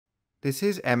This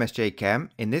is MSJ Chem.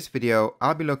 In this video,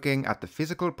 I'll be looking at the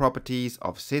physical properties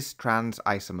of cis-trans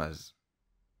isomers.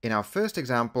 In our first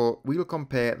example, we'll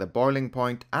compare the boiling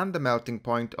point and the melting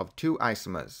point of two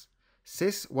isomers,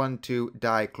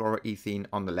 cis-1,2-dichloroethene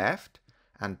on the left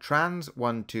and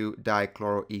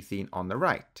trans-1,2-dichloroethene on the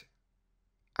right.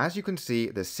 As you can see,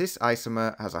 the cis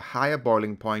isomer has a higher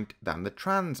boiling point than the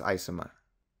trans isomer.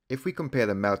 If we compare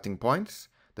the melting points,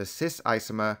 the cis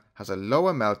isomer has a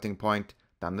lower melting point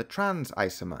than the trans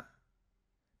isomer.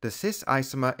 The cis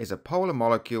isomer is a polar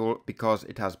molecule because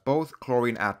it has both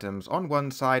chlorine atoms on one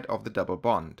side of the double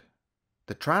bond.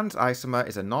 The trans isomer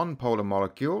is a non-polar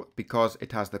molecule because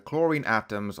it has the chlorine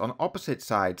atoms on opposite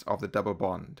sides of the double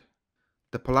bond.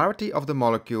 The polarity of the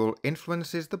molecule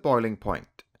influences the boiling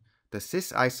point. The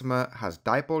cis isomer has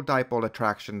dipole-dipole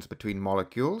attractions between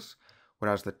molecules,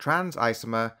 whereas the trans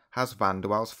isomer has van der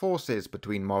Waals forces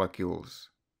between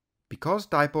molecules. Because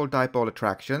dipole-dipole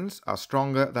attractions are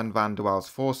stronger than van der Waals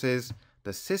forces,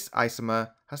 the cis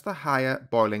isomer has the higher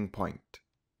boiling point.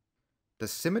 The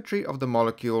symmetry of the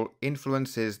molecule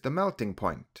influences the melting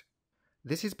point.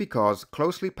 This is because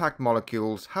closely packed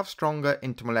molecules have stronger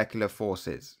intermolecular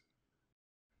forces.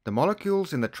 The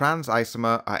molecules in the trans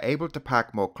isomer are able to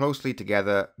pack more closely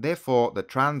together, therefore the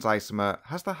trans isomer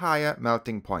has the higher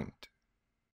melting point.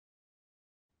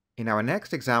 In our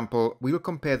next example, we will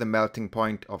compare the melting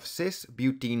point of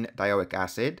cis-butene dioic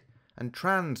acid and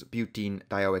trans-butene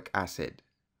dioic acid.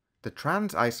 The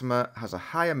trans isomer has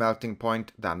a higher melting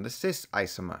point than the cis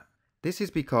isomer. This is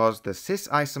because the cis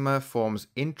isomer forms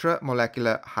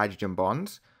intramolecular hydrogen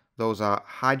bonds, those are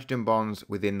hydrogen bonds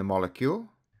within the molecule,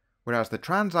 whereas the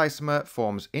trans isomer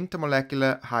forms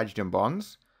intermolecular hydrogen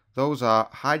bonds, those are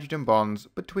hydrogen bonds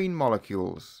between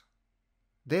molecules.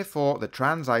 Therefore, the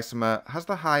trans isomer has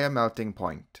the higher melting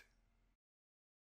point.